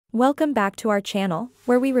Welcome back to our channel,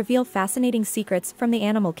 where we reveal fascinating secrets from the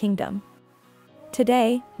animal kingdom.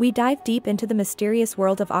 Today, we dive deep into the mysterious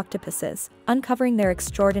world of octopuses, uncovering their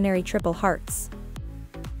extraordinary triple hearts.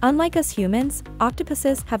 Unlike us humans,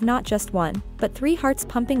 octopuses have not just one, but three hearts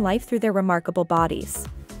pumping life through their remarkable bodies.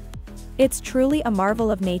 It's truly a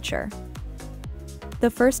marvel of nature.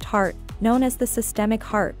 The first heart, known as the systemic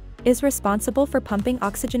heart, is responsible for pumping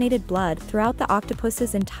oxygenated blood throughout the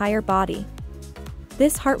octopus's entire body.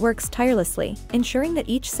 This heart works tirelessly, ensuring that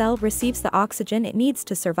each cell receives the oxygen it needs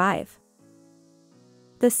to survive.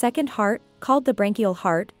 The second heart, called the branchial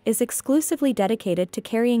heart, is exclusively dedicated to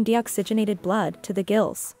carrying deoxygenated blood to the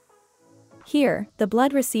gills. Here, the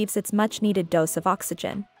blood receives its much-needed dose of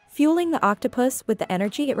oxygen, fueling the octopus with the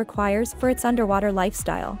energy it requires for its underwater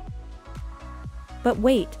lifestyle. But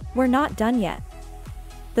wait, we're not done yet.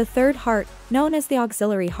 The third heart, known as the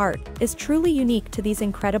auxiliary heart, is truly unique to these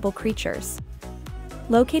incredible creatures.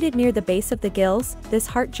 Located near the base of the gills, this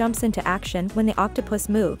heart jumps into action when the octopus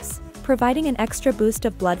moves, providing an extra boost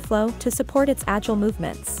of blood flow to support its agile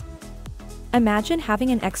movements. Imagine having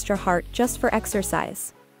an extra heart just for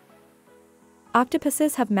exercise.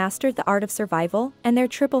 Octopuses have mastered the art of survival, and their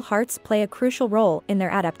triple hearts play a crucial role in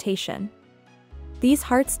their adaptation. These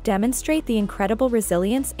hearts demonstrate the incredible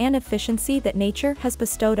resilience and efficiency that nature has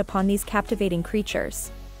bestowed upon these captivating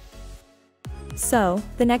creatures. So,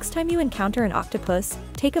 the next time you encounter an octopus,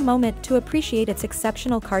 take a moment to appreciate its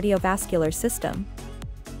exceptional cardiovascular system.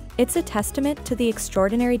 It's a testament to the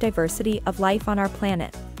extraordinary diversity of life on our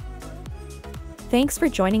planet. Thanks for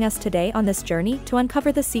joining us today on this journey to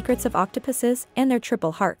uncover the secrets of octopuses and their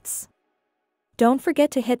triple hearts. Don't forget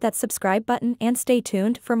to hit that subscribe button and stay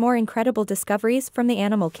tuned for more incredible discoveries from the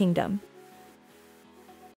animal kingdom.